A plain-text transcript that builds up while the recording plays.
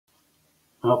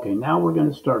Okay, now we're going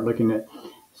to start looking at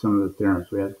some of the theorems.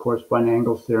 We have corresponding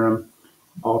angles theorem,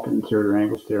 alternate interior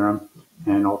angles theorem,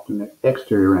 and alternate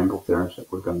exterior angle theorems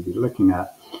that we're going to be looking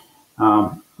at.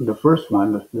 The first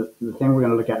one, the thing we're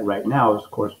going to look at right now is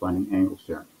corresponding angles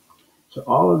theorem. So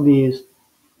all of these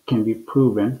can be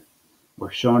proven or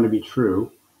shown to be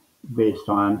true based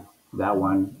on that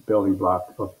one building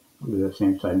block of the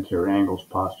same side interior angles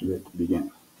postulate at the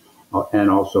beginning. And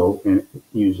also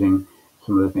using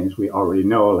some of the things we already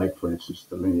know, like for instance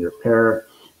the linear pair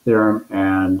theorem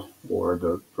and or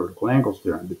the vertical angles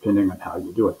theorem, depending on how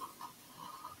you do it.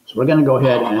 So we're going to go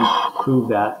ahead and prove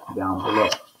that down below.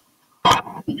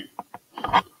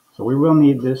 So we will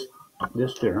need this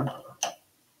theorem.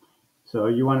 So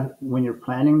you want to, when you're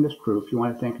planning this proof, you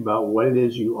want to think about what it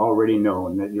is you already know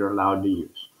and that you're allowed to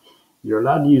use. You're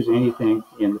allowed to use anything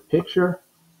in the picture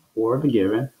or the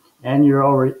given, and you're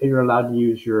allowed to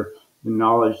use the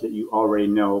knowledge that you already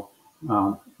know.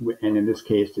 And in this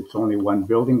case, it's only one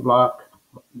building block,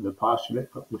 the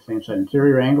postulate, the same side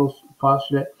interior angles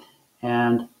postulate,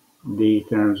 and the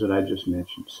theorems that I just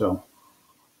mentioned. So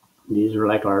these are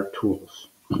like our tools.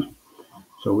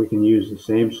 So we can use the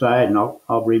same side, and I'll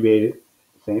abbreviate it,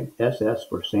 same SS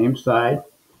for same side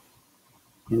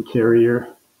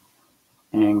interior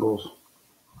angles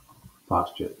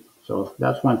postulate. So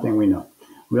that's one thing we know.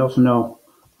 We also know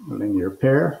the linear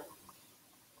pair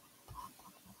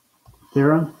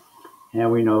theorem,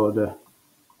 and we know the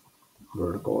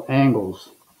vertical angles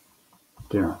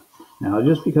theorem. Now,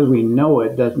 just because we know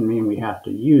it doesn't mean we have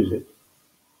to use it,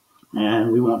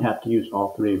 and we won't have to use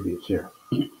all three of these here.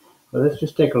 So let's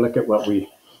just take a look at what we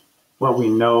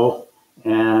know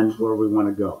and where we want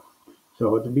to go.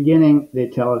 So at the beginning, they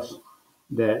tell us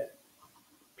that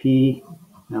P,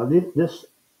 now this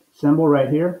symbol right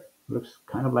here looks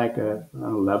kind of like an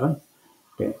 11.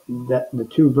 Okay, that the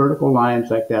two vertical lines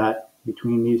like that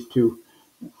between these two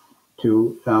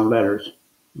letters,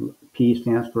 P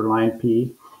stands for line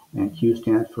P and Q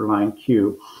stands for line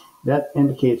Q. That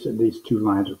indicates that these two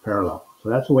lines are parallel. So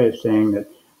that's a way of saying that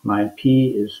line P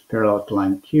is parallel to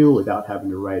line Q without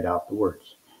having to write out the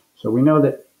words. So we know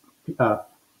that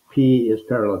P is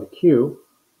parallel to Q.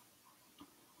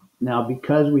 Now,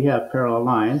 because we have parallel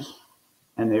lines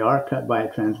and they are cut by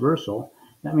a transversal,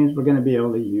 that means we're going to be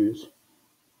able to use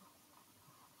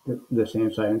the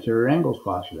same side interior angles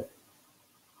postulate.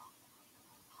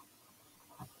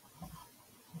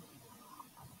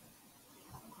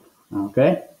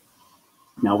 Okay,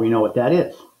 now we know what that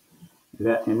is.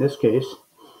 That in this case,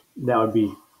 that would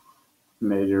be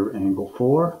measure angle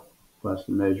 4 plus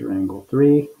the measure angle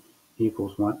 3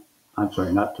 equals 1. I'm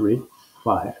sorry, not 3,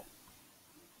 5.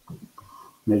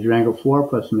 Measure angle 4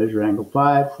 plus measure angle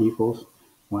 5 equals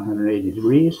 180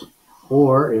 degrees.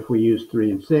 Or if we use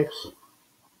 3 and 6,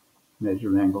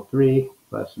 measure angle 3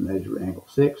 plus measure angle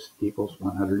 6 equals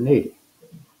 180.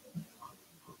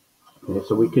 Okay,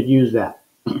 so we could use that.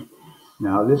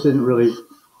 Now, this isn't really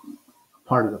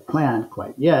part of the plan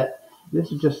quite yet.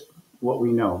 This is just what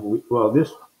we know.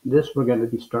 This we're going to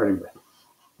be starting with.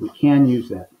 We can use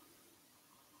that.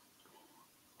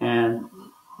 And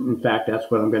in fact,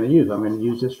 that's what I'm going to use. I'm going to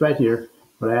use this right here,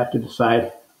 but I have to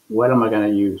decide what am I going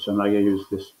to use. Am I going to use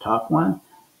this top one,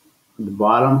 the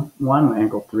bottom one,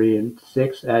 angle 3 and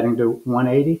 6, adding to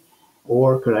 180,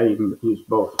 or could I even use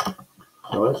both?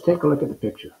 So let's take a look at the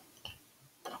picture.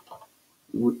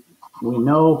 We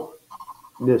know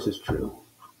this is true,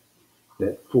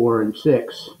 that 4 and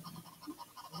 6,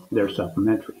 they're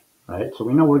supplementary, right? So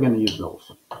we know we're going to use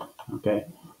those, okay?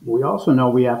 We also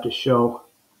know we have to show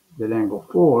that angle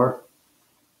 4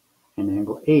 and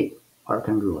angle 8 are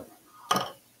congruent.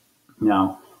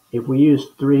 Now, if we use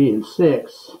 3 and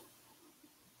 6,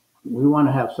 we want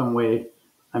to have some way,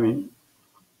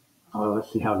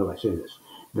 let's see, how do I say this?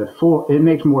 The 4, it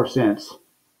makes more sense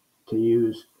to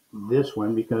use this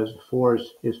one because the 4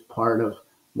 is part of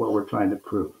what we're trying to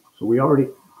prove. So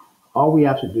all we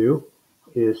have to do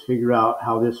is figure out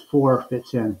how this 4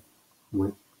 fits in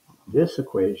with this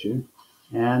equation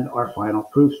and our final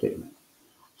proof statement.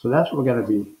 So that's what we're going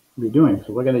to be doing.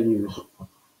 So we're going to use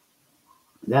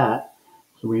that.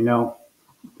 So we know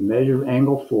the measure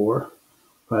angle 4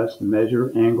 plus the measure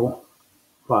angle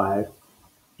 5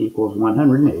 equals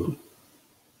 180.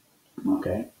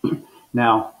 Okay.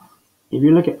 Now, if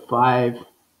you look at 5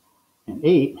 and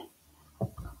 8,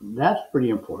 that's pretty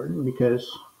important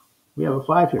because we have a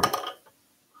 5 here.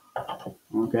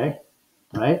 Okay,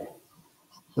 right?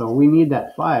 So we need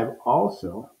that 5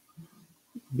 also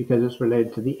because it's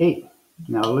related to the 8.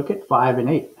 Now look at 5 and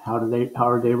 8. How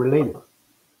are they related?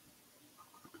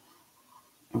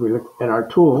 If we look at our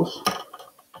tools,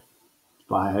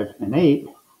 5 and 8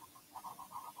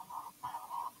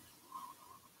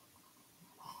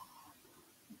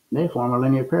 they form a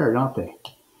linear pair, don't they?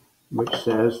 Which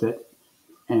says that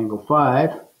angle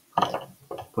 5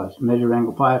 plus measure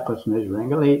angle 5 plus measure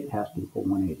angle 8 has to equal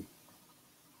 180.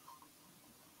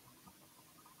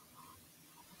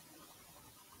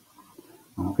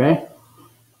 Okay,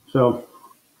 so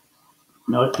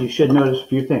you should notice a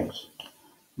few things.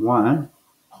 One,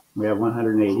 we have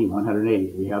 180,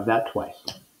 180. We have that twice.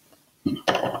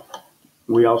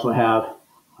 We also have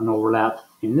an overlap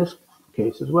in this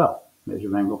case as well.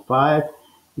 Measure angle 5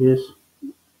 is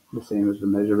the same as the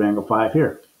measure of angle 5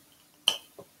 here.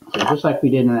 So just like we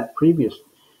did in that previous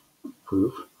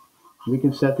proof, we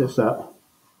can set this up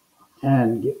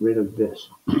and get rid of this.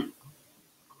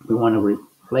 We want to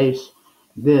replace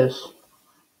this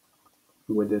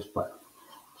with this part.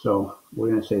 So we're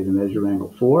going to say the measure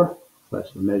angle 4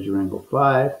 plus the measure angle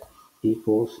 5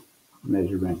 equals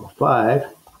measure angle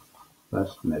 5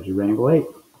 plus measure angle 8.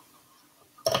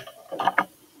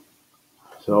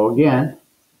 So again,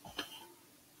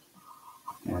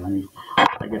 and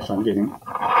I guess I'm getting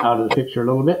out of the picture a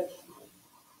little bit.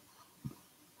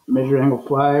 Measure angle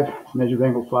 5, measure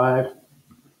angle 5.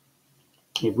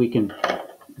 If we can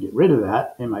get rid of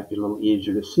that, it might be a little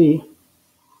easier to see.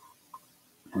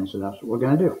 And so that's what we're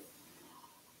going to do.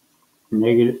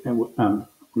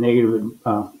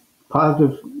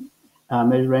 Positive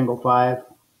measure angle 5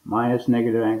 minus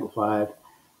negative angle 5.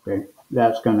 Okay,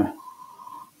 that's going to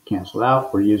cancel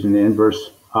out. We're using the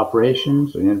inverse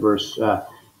operations. The inverse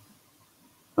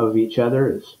of each other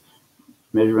is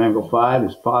measure angle 5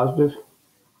 is positive.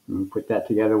 And we put that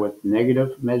together with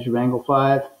negative measure angle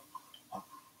 5.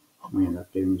 We end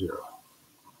up getting 0.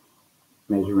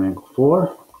 Measure angle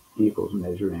 4 equals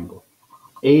measure angle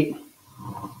 8.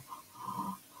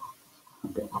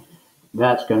 Okay,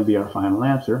 that's going to be our final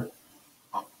answer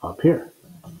up here.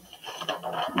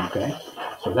 Okay,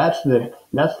 so that's the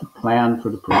plan for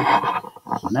the proof.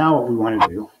 So now what we want to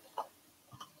do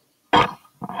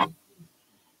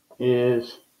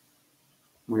is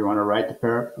we want to write it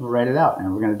out,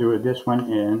 and we're going to do this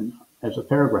one as a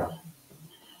paragraph.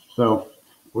 So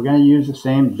we're going to use the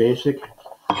same basic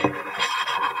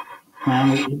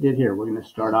plan we did here. We're going to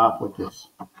start off with this.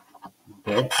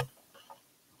 Okay,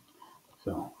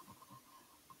 so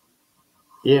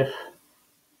if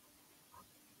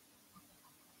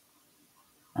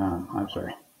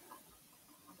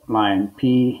line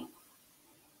P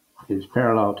is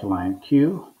parallel to line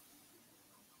Q,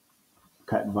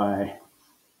 cut by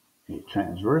a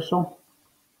transversal.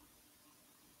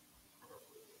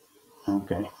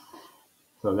 Okay,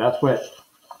 so that's what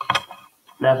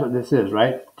this is,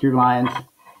 right? Two lines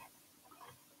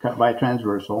cut by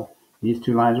transversal. These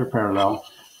two lines are parallel.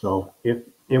 So if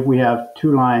we have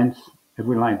two lines, if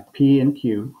we line P and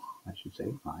Q, I should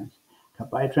say lines, cut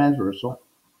by a transversal,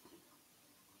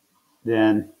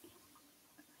 then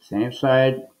same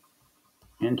side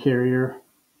interior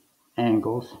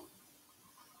angles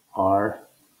are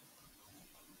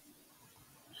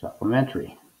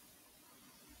supplementary.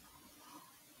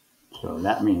 So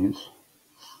that means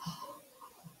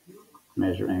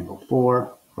measure angle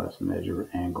 4 plus measure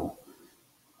angle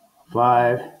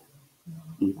 5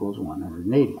 equals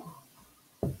 180.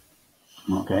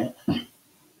 Okay.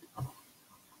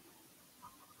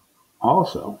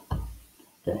 Also,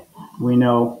 okay, we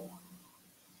know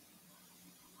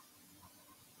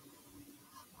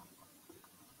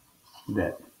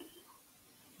that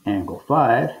angle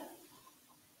 5,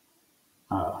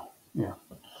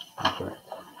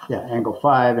 angle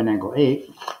 5 and angle 8,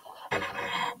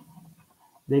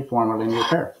 they form a linear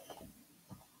pair.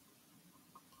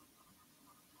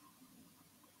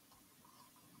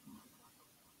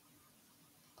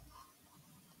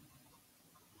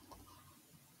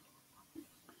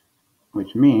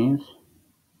 Which means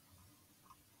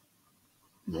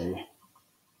they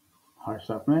are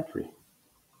supplementary.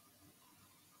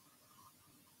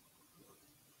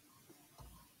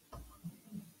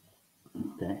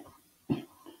 Okay.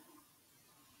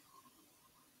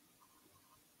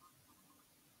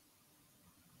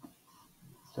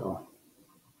 So,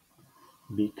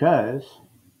 because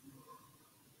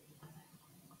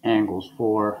angles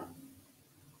 4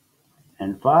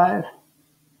 and 5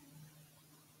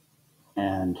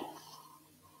 and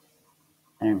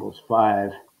angles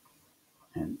 5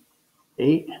 and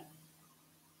 8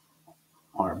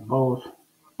 are both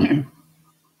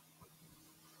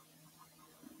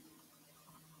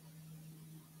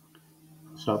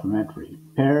supplementary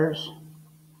pairs,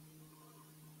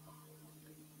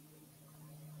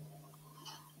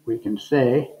 we can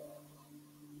say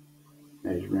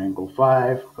measure angle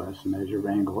 5 plus measure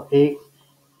angle 8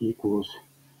 equals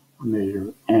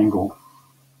measure angle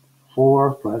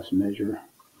 4 plus measure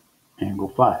angle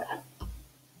 5.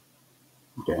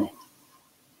 Okay.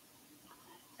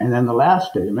 And then the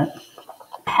last statement,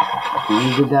 when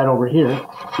we did that over here,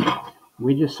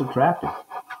 we just subtracted.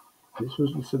 This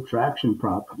was the subtraction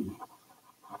property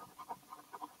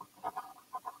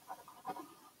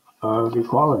of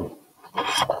equality.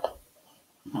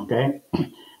 Okay,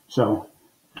 so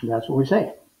that's what we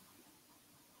say.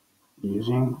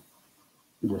 Using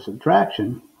the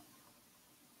subtraction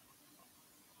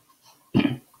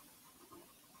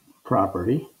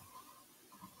property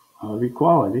of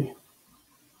equality,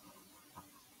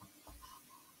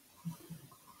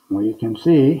 we can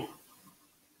see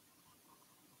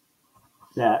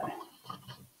that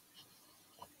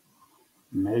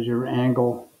measure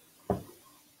angle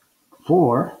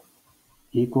 4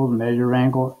 equals measure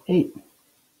angle 8.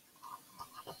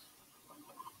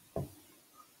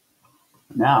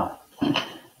 Now,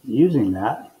 using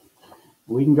that,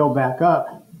 we can go back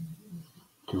up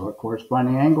to our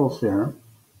corresponding angles theorem,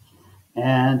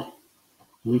 and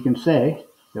we can say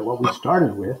that what we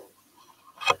started with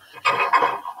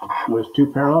was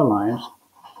two parallel lines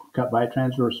cut by a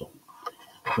transversal.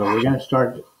 So we're going to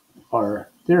start our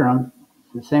theorem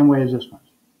the same way as this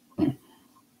one.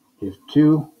 If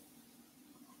two,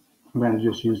 I'm going to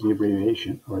just use the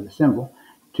abbreviation or the symbol,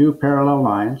 two parallel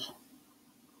lines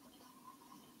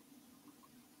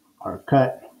are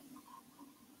cut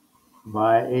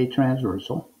by a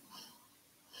transversal,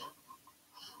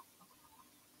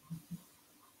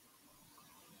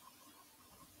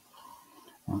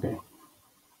 okay,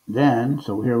 then,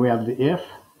 so here we have the if.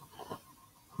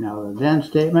 Now the then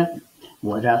statement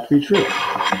would have to be true.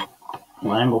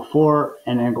 Well, angle 4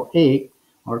 and angle 8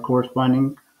 are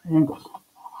corresponding angles.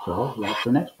 So that's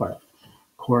the next part.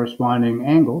 Corresponding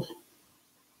angles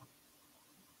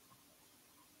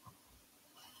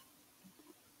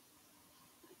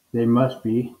they must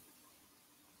be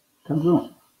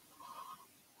congruent.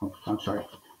 Oh, I'm sorry.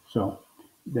 So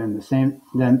then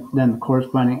the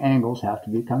corresponding angles have to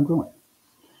be congruent.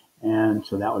 And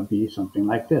so that would be something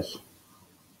like this.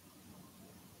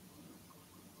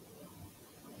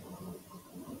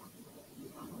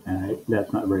 And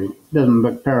that's not very, doesn't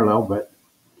look parallel, but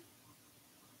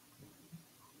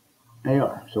they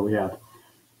are. So we have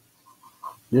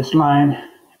this line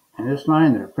and this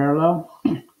line, they're parallel,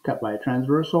 cut by a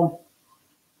transversal.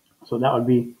 So that would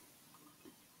be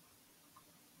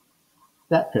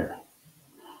that pair.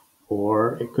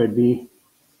 Or it could be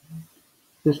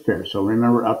this pair. So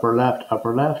remember upper left,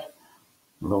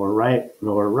 lower right,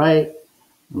 lower right,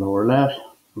 lower left,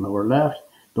 lower left.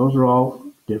 Those are all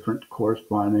different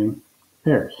corresponding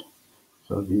pairs.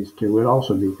 So these two would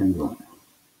also be congruent.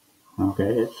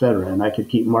 Okay, etc. And I could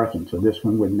keep marking. So this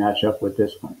one would match up with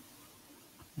this one.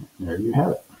 There you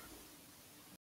have it.